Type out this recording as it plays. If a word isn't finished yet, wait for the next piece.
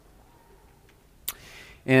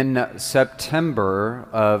In September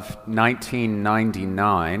of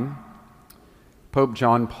 1999, Pope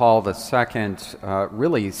John Paul II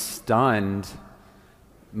really stunned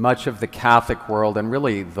much of the Catholic world and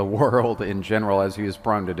really the world in general, as he was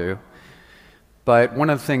prone to do. But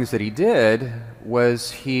one of the things that he did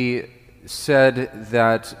was he said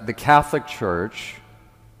that the Catholic Church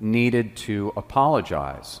needed to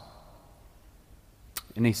apologize.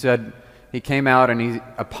 And he said, he came out and he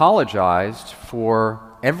apologized for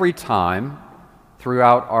every time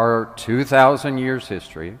throughout our 2,000 years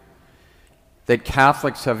history that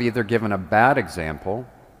Catholics have either given a bad example,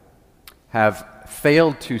 have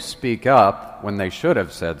failed to speak up when they should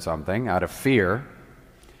have said something out of fear,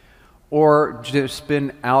 or just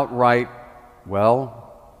been outright,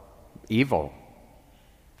 evil.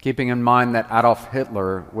 Keeping in mind that Adolf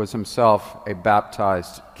Hitler was himself a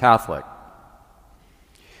baptized Catholic.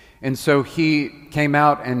 And so he came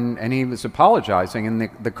out and he was apologizing, and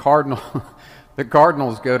the cardinal, the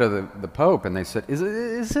cardinals go to the Pope and they said,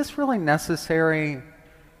 is this really necessary?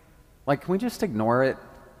 Like, can we just ignore it?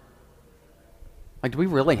 Like, do we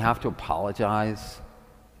really have to apologize?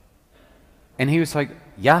 And he was like,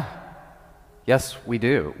 yes, we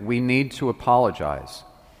do. We need to apologize.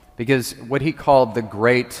 Because what he called the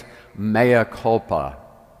great mea culpa,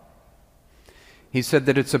 he said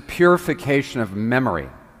that it's a purification of memory.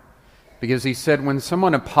 Because he said when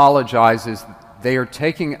someone apologizes, they are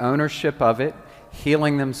taking ownership of it,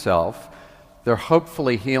 healing themselves. They're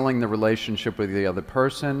hopefully healing the relationship with the other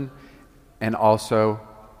person and also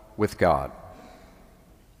with God.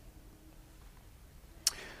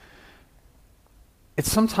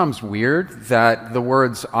 It's sometimes weird that the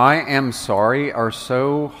words, "I am sorry," are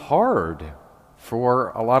so hard for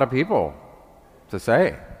a lot of people to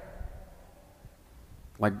say.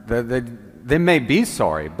 Like, they may be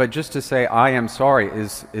sorry, but just to say, "I am sorry,"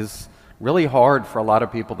 is really hard for a lot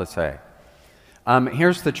of people to say.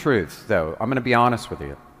 Here's the truth, though. I'm going to be honest with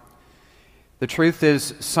you. The truth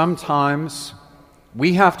is, sometimes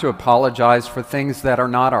we have to apologize for things that are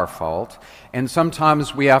not our fault, and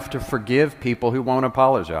sometimes we have to forgive people who won't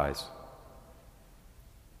apologize.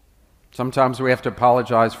 Sometimes we have to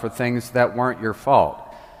apologize for things that weren't your fault.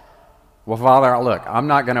 Well, Father, look, I'm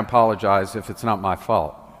not going to apologize if it's not my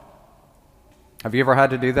fault. Have you ever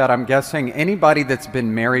had to do that? I'm guessing anybody that's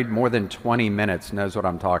been married more than 20 minutes knows what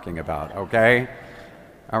I'm talking about, okay?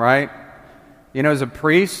 All right? You know, as a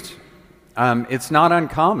priest, it's not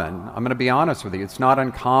uncommon. I'm going to be honest with you. It's not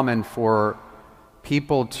uncommon for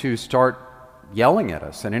people to start yelling at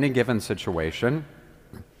us in any given situation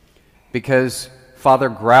because Father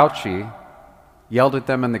Grouchy yelled at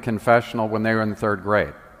them in the confessional when they were in third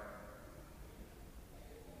grade.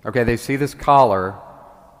 Okay, they see this collar,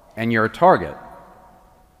 and you're a target.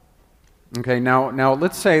 Okay, now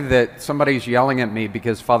let's say that somebody's yelling at me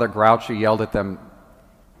because Father Grouchy yelled at them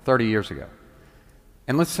 30 years ago.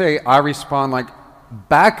 And let's say I respond like,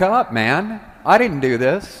 "Back up, man. I didn't do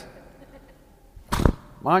this."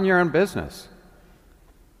 Mind your own business.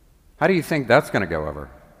 How do you think that's going to go over?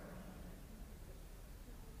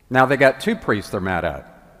 Now they got two priests they're mad at,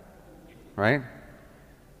 right?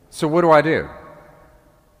 So what do?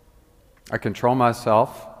 I control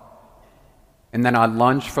myself, and then I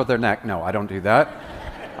lunge for their neck. No, I don't do that.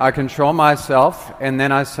 I control myself, and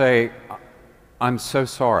then I say, "I'm so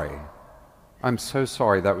sorry. I'm so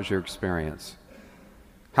sorry that was your experience.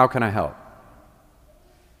 How can I help?"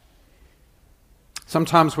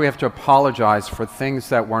 Sometimes we have to apologize for things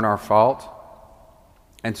that weren't our fault,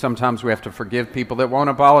 and sometimes we have to forgive people that won't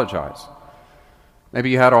apologize.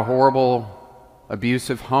 Maybe you had a horrible,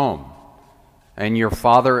 abusive home, and your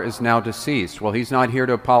father is now deceased. Well, he's not here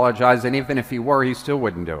to apologize, and even if he were, he still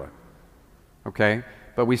wouldn't do it. Okay?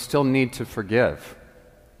 But we still need to forgive.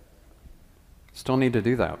 Still need to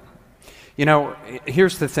do that. You know,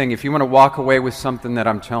 here's the thing. If you want to walk away with something that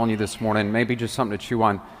I'm telling you this morning, maybe just something to chew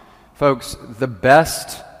on, folks, the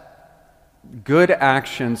best good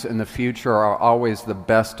actions in the future are always the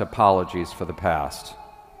best apologies for the past.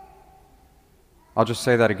 I'll just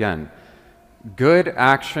say that again. Good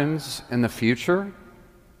actions in the future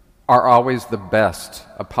are always the best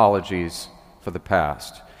apologies for the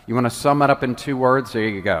past. You want to sum it up in 2 words? There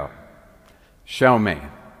you go. Show me.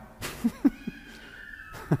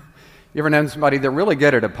 You ever known somebody they're really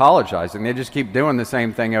good at apologizing? They just keep doing the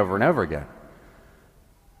same thing over and over again.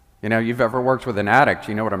 You know, you've ever worked with an addict,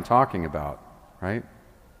 you know what I'm talking about, right?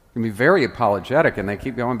 You can be very apologetic and they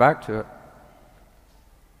keep going back to it.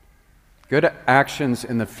 Good actions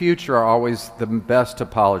in the future are always the best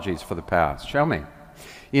apologies for the past. Show me.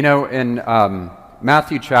 You know, in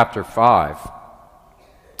Matthew chapter 5,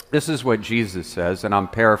 this is what Jesus says, and I'm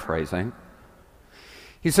paraphrasing.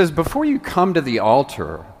 He says, before you come to the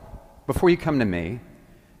altar, before you come to me,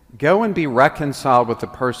 go and be reconciled with the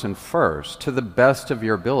person first to the best of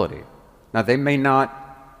your ability. Now, they may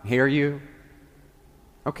not hear you.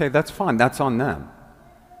 Okay, that's fine. That's on them.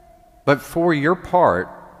 But for your part,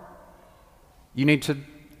 you need to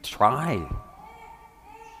try.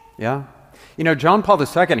 Yeah? You know, John Paul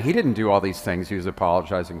II, he didn't do all these things he was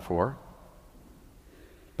apologizing for.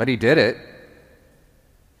 But he did it.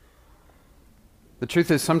 The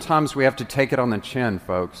truth is, sometimes we have to take it on the chin,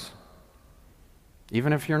 folks.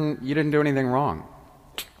 Even if you didn't do anything wrong.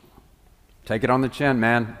 Take it on the chin,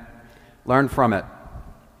 man. Learn from it.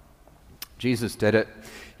 Jesus did it.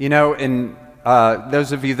 You know, in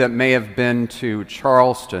those of you that may have been to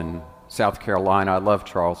Charleston, South Carolina, I love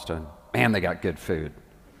Charleston. Man, they got good food.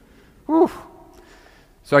 Whew.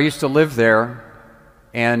 So I used to live there,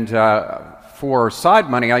 and for side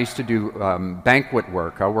money, I used to do banquet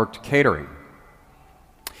work. I worked catering.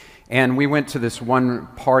 And we went to this one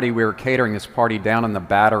party, we were catering this party down in the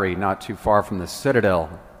Battery, not too far from the Citadel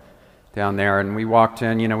down there. And we walked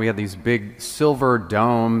in, you know, we had these big silver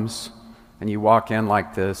domes, and you walk in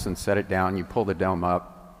like this and set it down, you pull the dome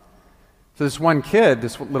up. So this one kid,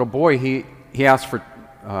 this little boy, he asked for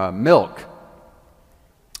milk.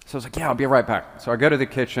 So I was like, yeah, I'll be right back. So I go to the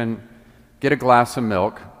kitchen, get a glass of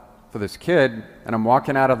milk for this kid, and I'm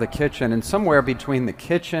walking out of the kitchen, and somewhere between the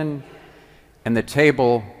kitchen and the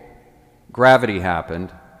table, gravity happened,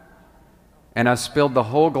 and I spilled the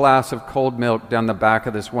whole glass of cold milk down the back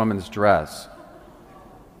of this woman's dress.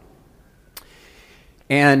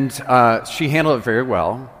 And she handled it very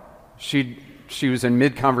well. She was in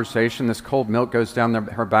mid-conversation. This cold milk goes down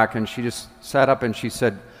her back, and she just sat up and she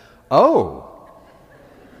said, "Oh."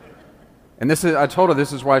 And I told her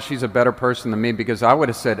this is why she's a better person than me, because I would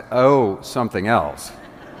have said, "Oh, something else."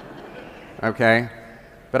 Okay?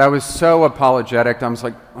 But I was so apologetic. I was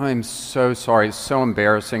like, I'm so sorry. It's so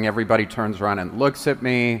embarrassing. Everybody turns around and looks at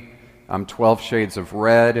me. I'm 12 shades of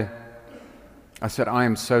red. I said, I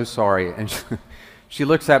am so sorry. And she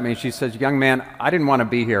looks at me and she says, young man, I didn't want to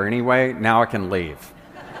be here anyway. Now I can leave.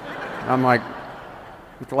 I'm like,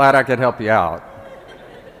 I'm glad I could help you out.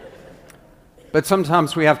 But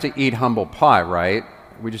sometimes we have to eat humble pie, right?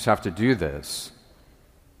 We just have to do this.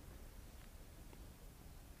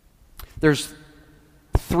 There's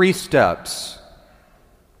 3 steps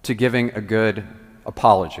to giving a good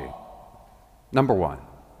apology. Number 1,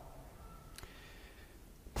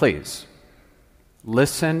 please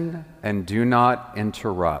listen and do not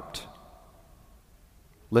interrupt.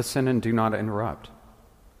 Listen and do not interrupt.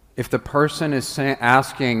 If the person is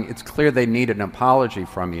asking, it's clear they need an apology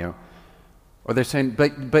from you, or they're saying,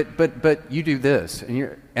 but you do this,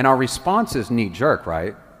 and our response is knee-jerk,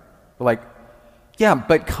 right? We're like, yeah,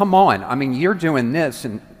 but come on. I mean, you're doing this.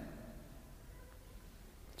 And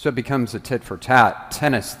so it becomes a tit-for-tat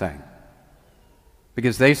tennis thing.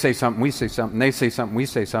 Because they say something, we say something, they say something, we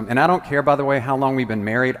say something. And I don't care, by the way, how long we've been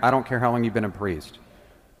married. I don't care how long you've been a priest.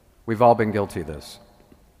 We've all been guilty of this.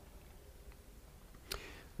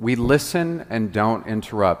 We listen and don't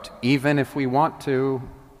interrupt, even if we want to.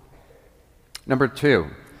 Number 2,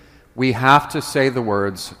 we have to say the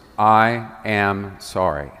words, I am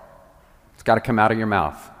sorry. It's got to come out of your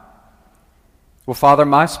mouth. Well, Father,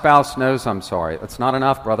 my spouse knows I'm sorry. That's not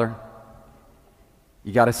enough, brother.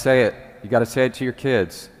 You got to say it. You got to say it to your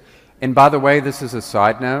kids. And by the way, this is a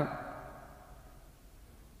side note.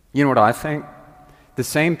 You know what I think? The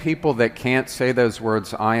same people that can't say those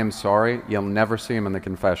words, I am sorry, you'll never see them in the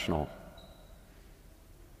confessional.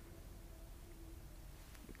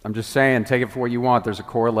 I'm just saying, take it for what you want. There's a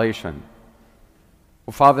correlation.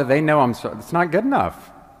 Well, Father, they know I'm sorry. It's not good enough.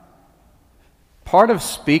 Part of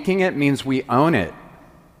speaking it means we own it.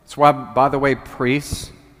 That's why, by the way,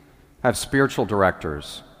 priests have spiritual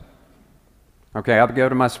directors. Okay, I go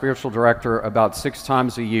to my spiritual director about 6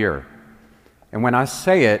 times a year. And when I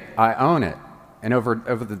say it, I own it. And over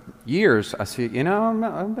the years, I see,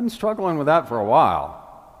 I've been struggling with that for a while.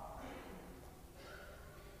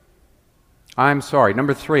 I'm sorry.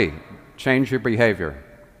 Number 3, change your behavior.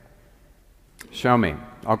 Show me.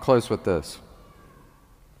 I'll close with this.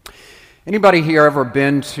 Anybody here ever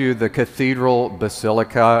been to the Cathedral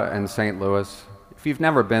Basilica in St. Louis? If you've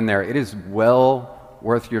never been there, it is well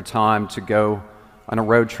worth your time to go on a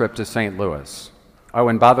road trip to St. Louis. Oh,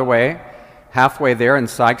 and by the way, halfway there in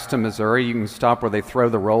Sykeston, Missouri, you can stop where they throw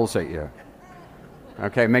the rolls at you.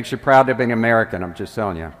 Okay, it makes you proud to be an American, I'm just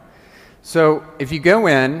telling you. So if you go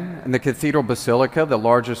in the Cathedral Basilica, the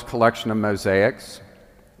largest collection of mosaics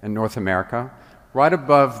in North America, right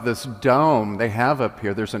above this dome they have up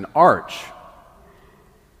here, there's an arch.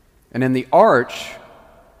 And in the arch,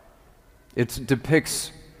 it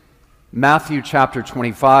depicts Matthew chapter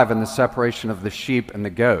 25 and the separation of the sheep and the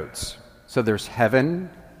goats. So there's heaven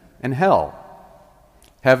and hell.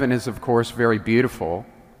 Heaven is, of course, very beautiful,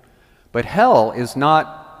 but hell is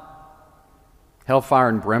not hellfire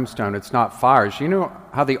and brimstone. It's not fires. You know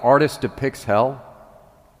how the artist depicts hell?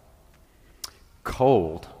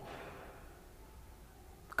 Cold.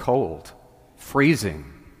 Cold. Freezing.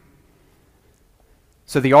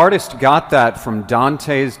 So the artist got that from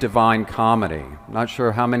Dante's Divine Comedy. I'm not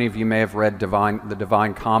sure how many of you may have read the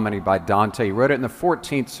Divine Comedy by Dante. He wrote it in the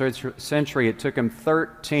 14th century. It took him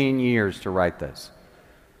 13 years to write this.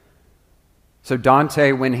 So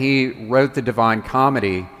Dante, when he wrote the Divine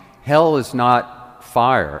Comedy, hell is not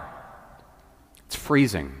fire. It's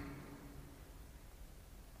freezing.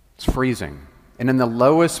 It's freezing. And in the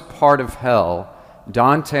lowest part of hell,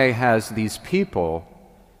 Dante has these people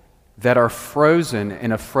that are frozen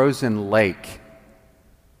in a frozen lake.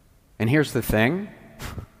 And here's the thing.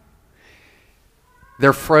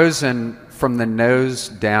 They're frozen from the nose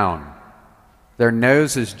down. Their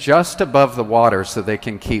nose is just above the water so they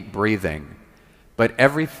can keep breathing. But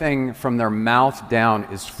everything from their mouth down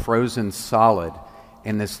is frozen solid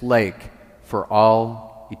in this lake for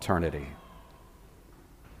all eternity.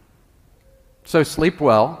 So sleep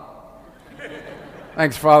well.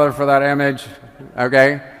 Thanks, Father, for that image.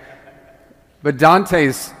 Okay? But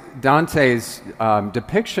Dante's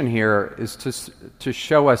depiction here is to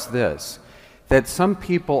show us this, that some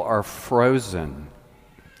people are frozen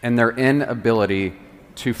in their inability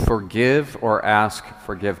to forgive or ask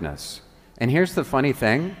forgiveness. And here's the funny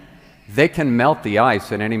thing, they can melt the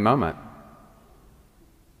ice at any moment.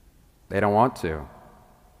 They don't want to.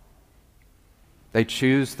 They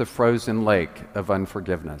choose the frozen lake of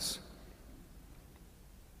unforgiveness.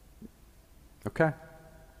 Okay.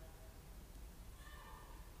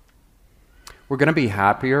 We're going to be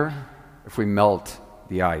happier if we melt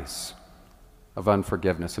the ice of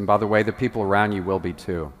unforgiveness. And by the way, the people around you will be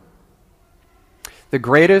too. The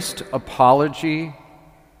greatest apology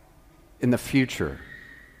in the future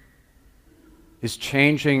is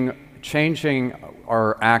changing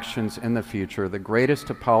our actions in the future. The greatest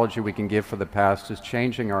apology we can give for the past is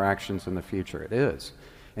changing our actions in the future. It is.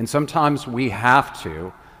 And sometimes we have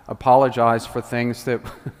to apologize for things that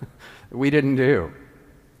we didn't do.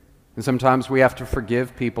 And sometimes we have to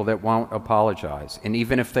forgive people that won't apologize. And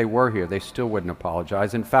even if they were here, they still wouldn't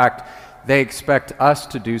apologize. In fact, they expect us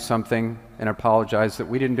to do something and apologize that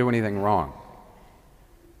we didn't do anything wrong.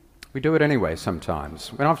 We do it anyway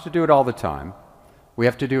sometimes. We don't have to do it all the time. We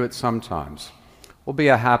have to do it sometimes. We'll be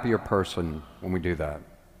a happier person when we do that.